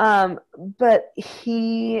 But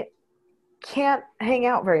he can't hang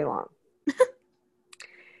out very long.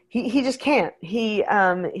 He just can't.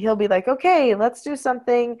 He'll be like, okay, let's do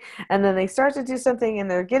something. And then they start to do something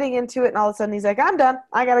and they're getting into it. And all of a sudden he's like, I'm done.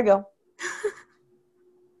 I got to go.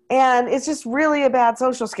 And it's just really a bad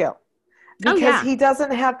social skill because he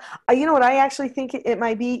doesn't have, what I actually think it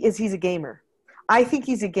might be is he's a gamer. I think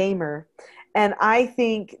he's a gamer. And I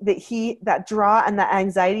think that that draw and that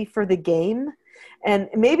anxiety for the game, and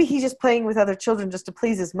maybe he's just playing with other children just to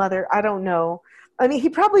please his mother. I don't know. I mean, he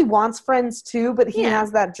probably wants friends too, but he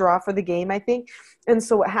has that draw for the game, I think. And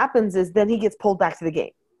so what happens is then he gets pulled back to the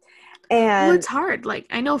game. And it's hard.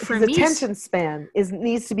 I know for his me, attention span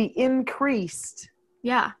needs to be increased.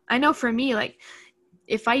 Yeah, I know for me,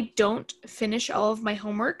 if I don't finish all of my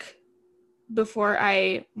homework before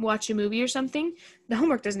I watch a movie or something, the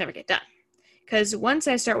homework doesn't ever get done. Because once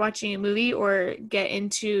I start watching a movie or get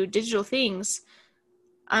into digital things,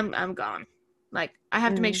 I'm gone. Like, I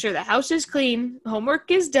have to make sure the house is clean, homework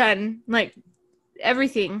is done, like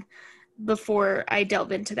everything before I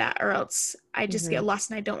delve into that, or else I just get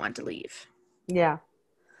lost and I don't want to leave. Yeah.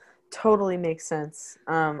 Totally makes sense.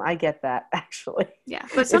 I get that, actually. Yeah,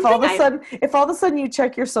 but if all of a sudden you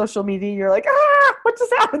check your social media, you're like, what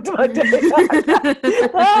just happened to my day?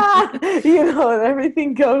 And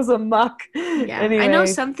everything goes amok. Yeah, anyway. I know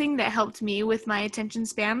something that helped me with my attention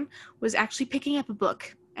span was actually picking up a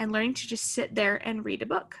book and learning to just sit there and read a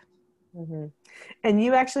book. Mm-hmm. And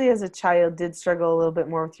you actually, as a child, did struggle a little bit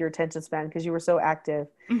more with your attention span because you were so active,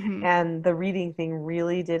 and the reading thing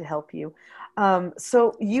really did help you.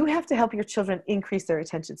 So you have to help your children increase their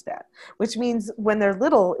attention span, which means when they're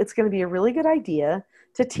little, it's going to be a really good idea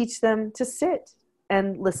to teach them to sit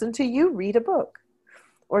and listen to you read a book,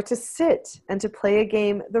 or to sit and to play a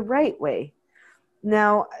game the right way.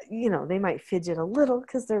 Now, they might fidget a little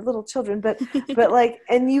because they're little children, but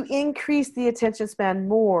and you increase the attention span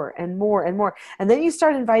more and more and more. And then you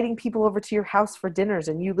start inviting people over to your house for dinners,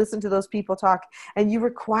 and you listen to those people talk, and you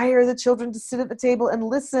require the children to sit at the table and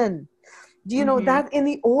listen. Do you know that in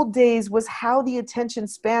the old days was how the attention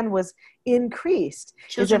span was increased?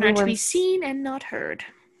 Children are to be seen and not heard.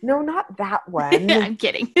 No, not that one. I'm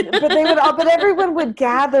kidding. but everyone would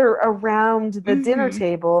gather around the dinner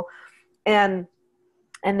table, and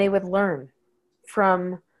they would learn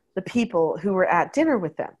from the people who were at dinner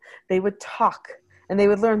with them. They would talk, and they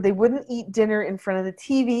would learn. They wouldn't eat dinner in front of the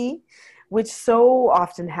TV, which so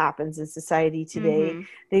often happens in society today.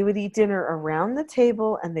 They would eat dinner around the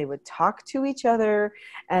table, and they would talk to each other,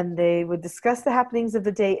 and they would discuss the happenings of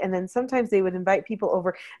the day, and then sometimes they would invite people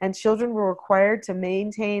over, and children were required to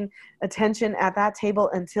maintain attention at that table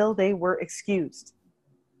until they were excused.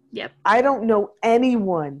 Yep. I don't know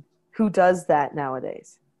anyone who does that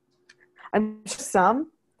nowadays. I'm sure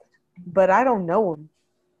some, but I don't know them.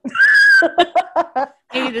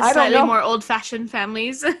 Maybe the slightly more old-fashioned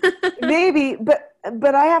families. Maybe,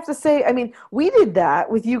 but I have to say, I mean, we did that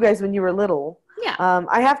with you guys when you were little. Yeah.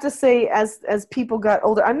 I have to say, as people got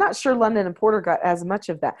older, I'm not sure London and Porter got as much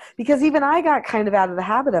of that, because even I got kind of out of the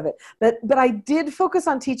habit of it. But I did focus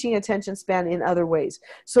on teaching attention span in other ways.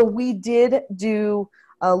 So we did do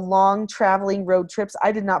long traveling road trips.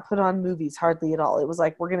 I did not put on movies hardly at all. It was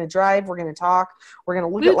like, we're going to drive, we're going to talk, we're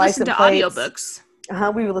going to look at license plates. Audiobooks.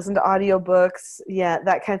 We would listen to audiobooks,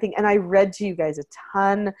 that kind of thing. And I read to you guys a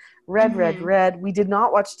ton. Read. We did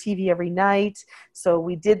not watch TV every night, so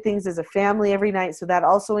we did things as a family every night, so that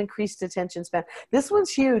also increased attention span. This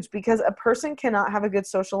one's huge because a person cannot have a good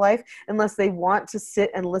social life unless they want to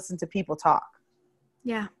sit and listen to people talk.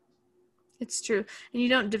 Yeah, it's true. And you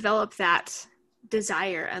don't develop that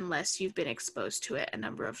desire unless you've been exposed to it a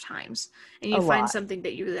number of times and you find something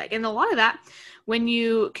that you really like. And a lot of that, when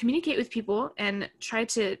you communicate with people and try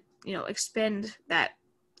to expend that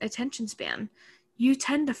attention span, you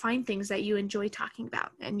tend to find things that you enjoy talking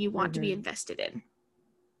about and you want to be invested in.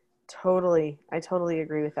 Totally. I totally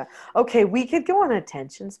agree with that. Okay, we could go on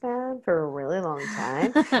attention span for a really long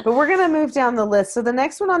time, but we're going to move down the list. So the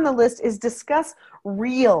next one on the list is discuss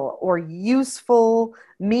real or useful,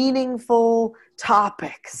 meaningful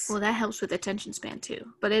topics. Well, that helps with attention span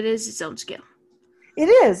too, but it is its own skill. It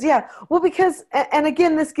is, yeah. Well, because, and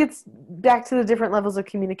again, this gets back to the different levels of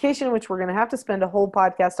communication, which we're going to have to spend a whole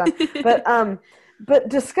podcast on, but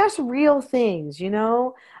discuss real things,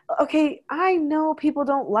 Okay, I know people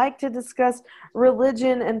don't like to discuss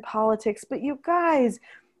religion and politics, but you guys,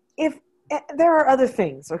 if there are other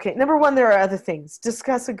things, okay? Number one, there are other things.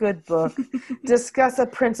 Discuss a good book. Discuss a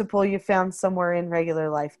principle you found somewhere in regular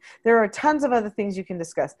life. There are tons of other things you can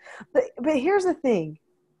discuss. But here's the thing,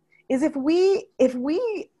 is if we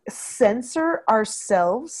censor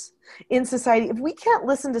ourselves in society, if we can't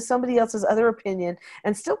listen to somebody else's other opinion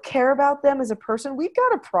and still care about them as a person, we've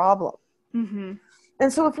got a problem.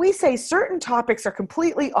 And so if we say certain topics are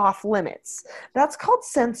completely off limits, that's called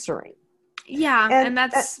censoring. Yeah, and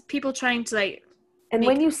that's people trying to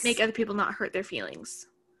make other people not hurt their feelings.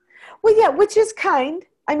 Well, yeah, which is kind.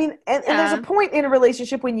 I mean, and there's a point in a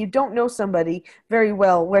relationship when you don't know somebody very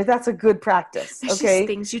well where that's a good practice. There's just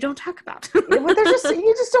things you don't talk about. Well,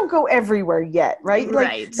 you just don't go everywhere yet, right?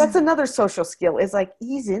 Right. Like, that's another social skill, is like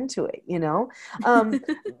ease into it,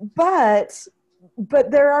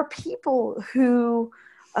 But there are people who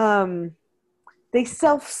they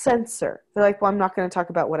self-censor. They're like, well, I'm not going to talk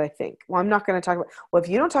about what I think. Well, I'm not going to talk about. Well, if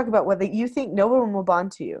you don't talk about what you think, no one will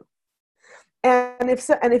bond to you. And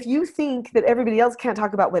if you think that everybody else can't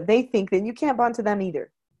talk about what they think, then you can't bond to them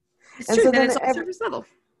either. It's true. So then it's on surface level.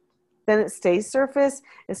 Then it stays surface.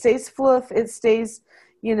 It stays fluff. It stays,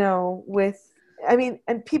 with I mean,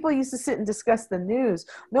 and people used to sit and discuss the news.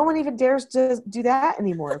 No one even dares to do that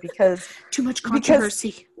anymore because too much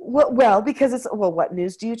controversy. Because it's, what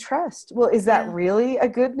news do you trust? Well, is that really a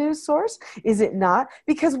good news source? Is it not?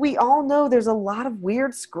 Because we all know there's a lot of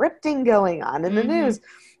weird scripting going on in the news.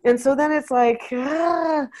 And so then it's like,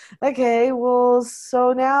 okay, well,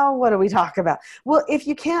 so now what do we talk about? Well, if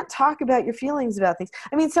you can't talk about your feelings about things,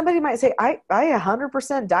 I mean, somebody might say, I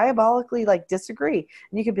 100% diabolically disagree.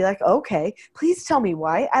 And you could be like, okay, please tell me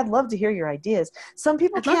why. I'd love to hear your ideas. Some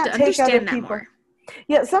people can't take other people.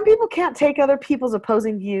 Yeah, some people can't take other people's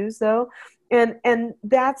opposing views, though, and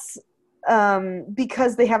that's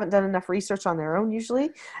because they haven't done enough research on their own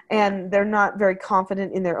usually, and they're not very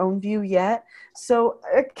confident in their own view yet. So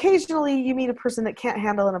occasionally you meet a person that can't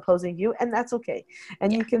handle an opposing view, and that's okay.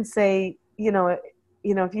 And you can say,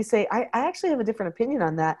 if you say, I actually have a different opinion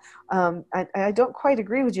on that. I don't quite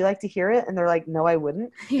agree. Would you like to hear it? And they're like, no, I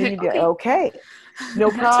wouldn't. Then you'd be okay,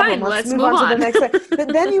 no problem. Let's move on to the next thing.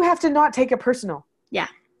 But then you have to not take it personal. Yeah.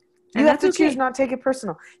 You have to choose not to take it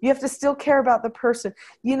personal. You have to still care about the person.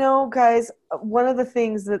 Guys, one of the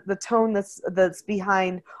things that the tone that's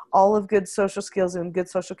behind all of good social skills and good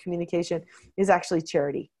social communication is actually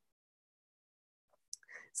charity.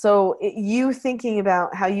 So you thinking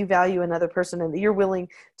about how you value another person and that you're willing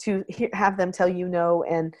to have them tell you no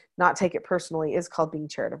and not take it personally is called being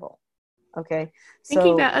charitable. Okay?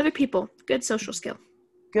 Thinking about other people, good social skill.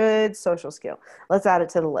 Good social skill. Let's add it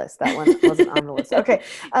to the list. That one wasn't on the list. Okay.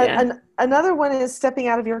 Another one is stepping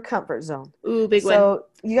out of your comfort zone. Ooh, big one. So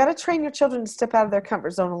you got to train your children to step out of their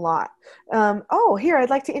comfort zone a lot. Here, I'd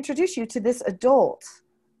like to introduce you to this adult.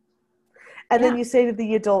 And then you say to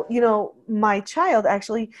the adult, my child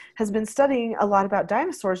actually has been studying a lot about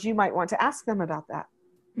dinosaurs. You might want to ask them about that.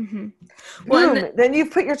 Mm-hmm. Boom. Then you've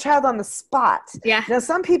put your child on the spot. Yeah. Now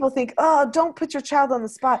some people think, don't put your child on the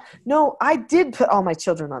spot. No, I did put all my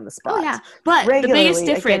children on the spot. Oh yeah. But the biggest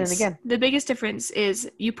difference, again. The biggest difference is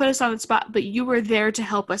you put us on the spot, but you were there to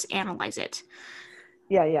help us analyze it.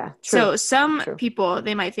 Yeah. True. So some people,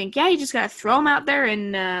 they might think, you just got to throw them out there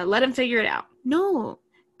and let them figure it out. No,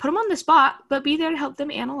 put them on the spot, but be there to help them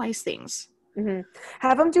analyze things. Mm-hmm.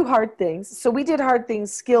 Have them do hard things. So we did hard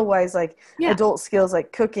things skill-wise, adult skills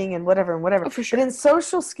like cooking and whatever. Oh, for sure. But in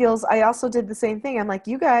social skills, I also did the same thing. I'm like,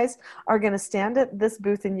 you guys are going to stand at this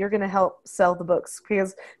booth and you're going to help sell the books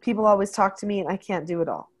because people always talk to me and I can't do it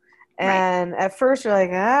all. And at first you're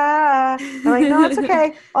like, I'm like, no, it's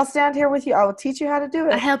okay. I'll stand here with you. I will teach you how to do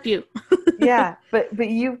it. I'll help you. Yeah, but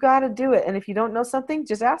you've got to do it. And if you don't know something,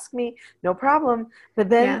 just ask me. No problem. But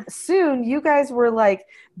then soon you guys were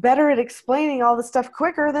better at explaining all the stuff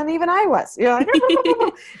quicker than even I was. You're like,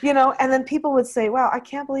 and then people would say, wow, I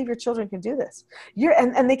can't believe your children can do this.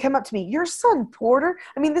 And they come up to me, your son Porter.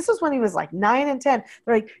 I mean, this was when he was 9 and 10.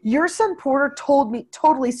 They're like, your son Porter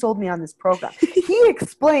totally sold me on this program. He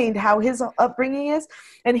explained how his upbringing is,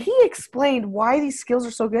 and he explained why these skills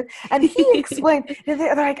are so good. And he explained, and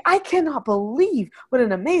they're like, I cannot believe what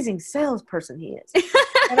an amazing salesperson he is.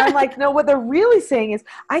 And I'm like, no, what they're really saying is,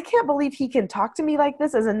 I can't believe he can talk to me like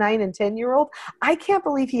this as a 9 and 10-year-old. I can't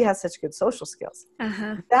believe he has such good social skills.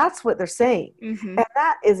 Uh-huh. That's what they're saying. Mm-hmm. And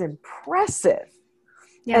that is impressive.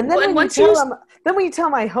 Yeah. And then when you tell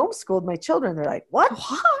them I homeschooled my children, they're like, what?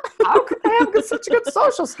 How could they have such a good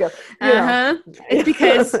social skill? It's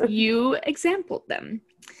because you exampled them.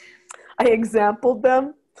 I exampled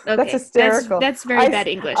them? Okay. That's hysterical. That's very bad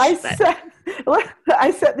English. I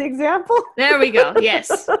set the example. There we go.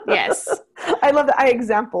 Yes. I love that. I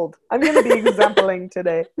exampled. I'm going to be exempling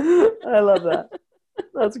today. I love that.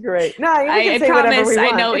 That's great. No, I promise whatever we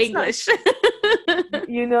want. I know English.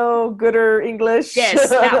 You know gooder English? Yes,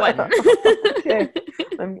 that one. Okay.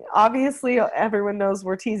 Obviously, everyone knows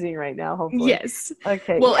we're teasing right now, hopefully. Yes.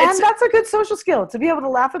 Okay. Well, and that's a good social skill, to be able to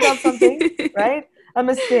laugh about something, right? A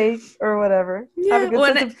mistake or whatever. Yeah, have a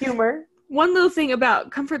good sense of humor. One little thing about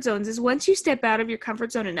comfort zones is once you step out of your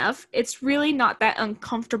comfort zone enough, it's really not that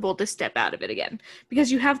uncomfortable to step out of it again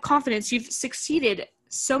because you have confidence. You've succeeded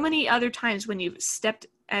so many other times when you've stepped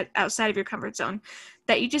outside of your comfort zone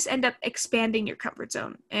that you just end up expanding your comfort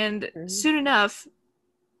zone. And soon enough,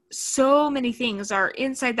 so many things are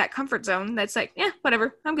inside that comfort zone that's like,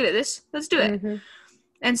 whatever, I'm good at this. Let's do it. Mm-hmm.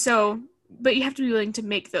 And so, but you have to be willing to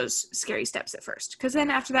make those scary steps at first. Because then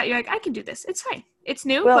after that, you're like, I can do this. It's fine. It's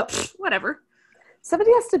new, but whatever.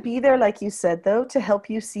 Somebody has to be there, like you said, though, to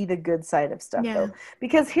help you see the good side of stuff, though.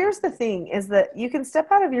 Because here's the thing, is that you can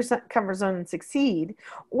step out of your comfort zone and succeed,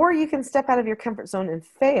 or you can step out of your comfort zone and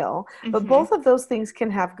fail, but both of those things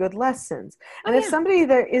can have good lessons. And if somebody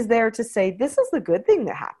is there to say, this is the good thing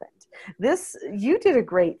that happened, you did a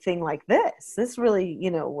great thing like this. This really,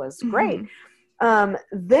 was great.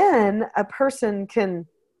 then a person can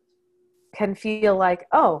feel like,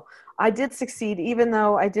 oh, I did succeed, even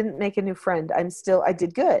though I didn't make a new friend. I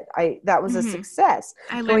did good. That was a success.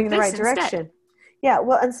 I going in the right instead. direction. Yeah.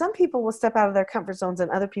 Well, and some people will step out of their comfort zones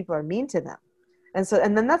and other people are mean to them. And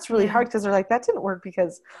then that's really hard because they're like, that didn't work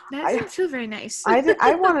because that doesn't feel very nice.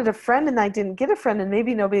 I wanted a friend and I didn't get a friend and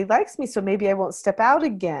maybe nobody likes me. So maybe I won't step out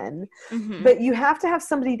again. Mm-hmm. But you have to have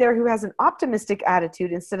somebody there who has an optimistic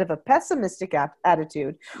attitude instead of a pessimistic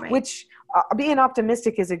attitude, which being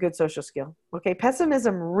optimistic is a good social skill. Okay.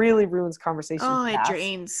 Pessimism really ruins conversations. Oh, it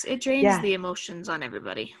drains the emotions on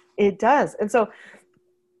everybody. It does. And so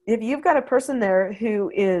if you've got a person there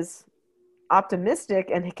who is optimistic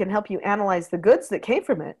and can help you analyze the goods that came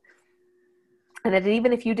from it, and that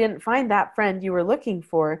even if you didn't find that friend you were looking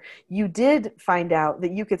for, you did find out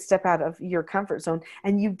that you could step out of your comfort zone,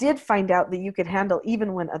 and you did find out that you could handle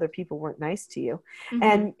even when other people weren't nice to you.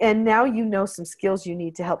 Mm-hmm. And now you know some skills you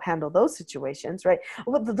need to help handle those situations, right?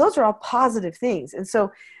 Well, those are all positive things. And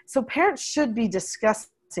so parents should be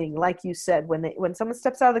discussing, like you said, when someone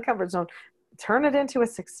steps out of the comfort zone, turn it into a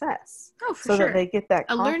success. Oh, for sure. So that they get that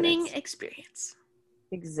confidence. A learning experience.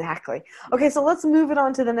 Exactly. Okay, so let's move it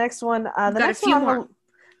on to the next one.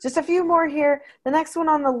 Just a few more here. The next one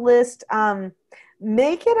on the list,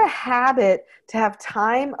 make it a habit to have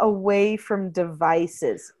time away from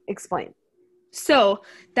devices. Explain. So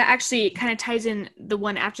that actually kind of ties in the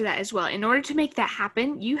one after that as well. In order to make that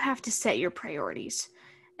happen, you have to set your priorities.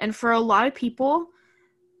 And for a lot of people,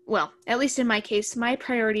 well, at least in my case, my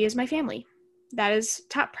priority is my family. That is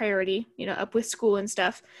top priority, up with school and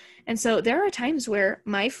stuff. And so there are times where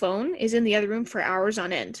my phone is in the other room for hours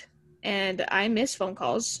on end and I miss phone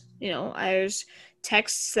calls. There's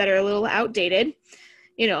texts that are a little outdated,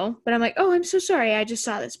 but I'm like, oh, I'm so sorry. I just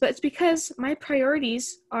saw this. But it's because my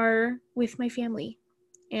priorities are with my family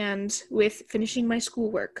and with finishing my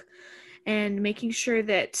schoolwork and making sure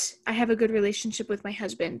that I have a good relationship with my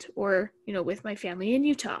husband or, with my family in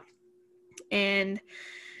Utah. And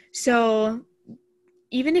so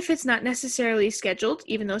even if it's not necessarily scheduled,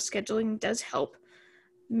 even though scheduling does help,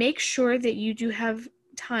 make sure that you do have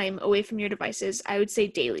time away from your devices, I would say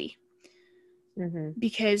daily. Mm-hmm.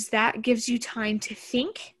 Because that gives you time to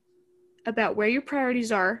think about where your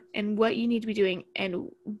priorities are and what you need to be doing and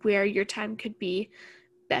where your time could be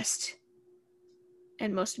best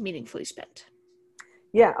and most meaningfully spent.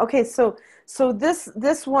 Yeah. Okay. So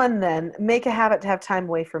this one then, make a habit to have time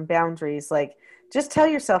away from boundaries. Like, just tell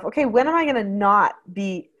yourself, okay, when am I going to not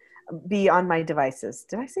be on my devices?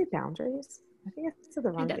 Did I say boundaries? I think I said the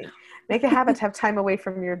wrong thing. Make a habit to have time away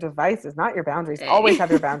from your devices, not your boundaries. Always have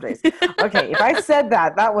your boundaries. Okay, if I said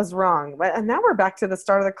that was wrong. But now we're back to the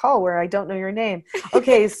start of the call where I don't know your name.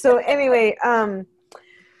 Okay, so anyway,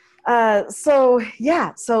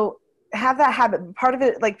 so have that habit. Part of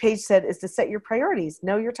it, like Paige said, is to set your priorities.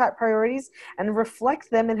 Know your top priorities and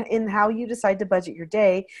reflect them in how you decide to budget your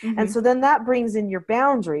day. Mm-hmm. And so then that brings in your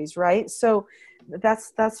boundaries, right? So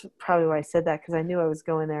that's probably why I said that, because I knew I was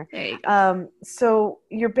going there. There you go. So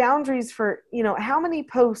your boundaries for, how many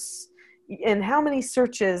posts and how many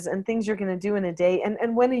searches and things you're going to do in a day,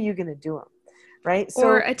 and when are you going to do them, right?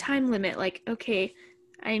 Or a time limit, like, okay,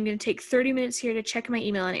 I'm going to take 30 minutes here to check my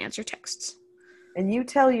email and answer texts. And you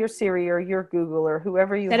tell your Siri or your Google or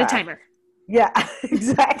whoever you have. Set a timer. Yeah,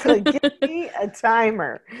 exactly. Give me a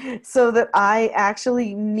timer so that I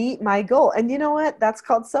actually meet my goal. And you know what? That's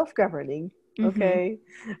called self-governing. Okay.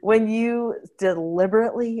 Mm-hmm. When you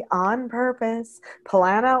deliberately, on purpose,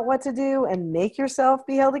 plan out what to do and make yourself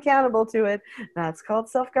be held accountable to it, that's called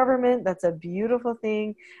self-government. That's a beautiful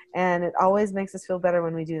thing. And it always makes us feel better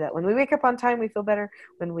when we do that. When we wake up on time, we feel better.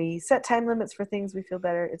 When we set time limits for things, we feel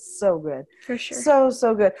better. It's so good. For sure.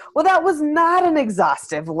 So good. Well, that was not an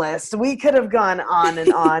exhaustive list. We could have gone on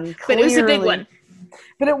and on. But it was a big one.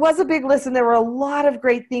 But it was a big list, and there were a lot of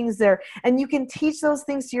great things there. And you can teach those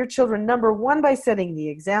things to your children, number one, by setting the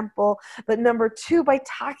example, but number two, by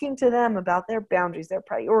talking to them about their boundaries, their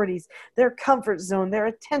priorities, their comfort zone, their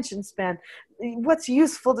attention span, what's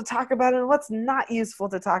useful to talk about and what's not useful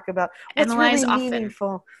to talk about, what's Analyze really often.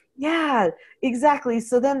 meaningful. Yeah, exactly.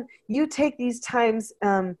 So then you take these times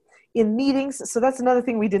in meetings. So that's another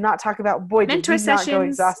thing we did not talk about. Boy, mentor did we not go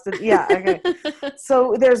exhausted. Yeah. Okay.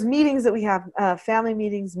 So there's meetings that we have, family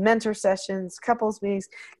meetings, mentor sessions, couples meetings.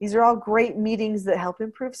 These are all great meetings that help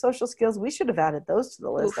improve social skills. We should have added those to the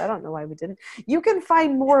list. Oof. I don't know why we didn't. You can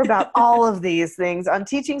find more about all of these things on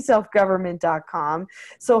teachingselfgovernment.com.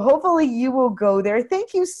 So hopefully you will go there.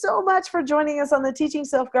 Thank you so much for joining us on the Teaching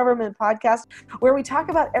Self-Government podcast, where we talk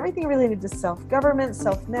about everything related to self-government,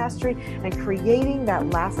 self-mastery, and creating that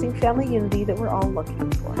lasting family unity that we're all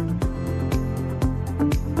looking for.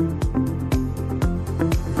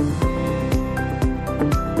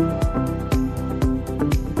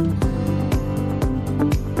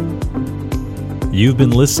 You've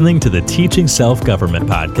been listening to the Teaching Self-Government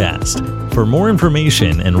podcast. For more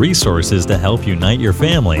information and resources to help unite your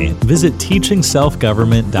family, visit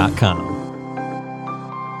teachingselfgovernment.com.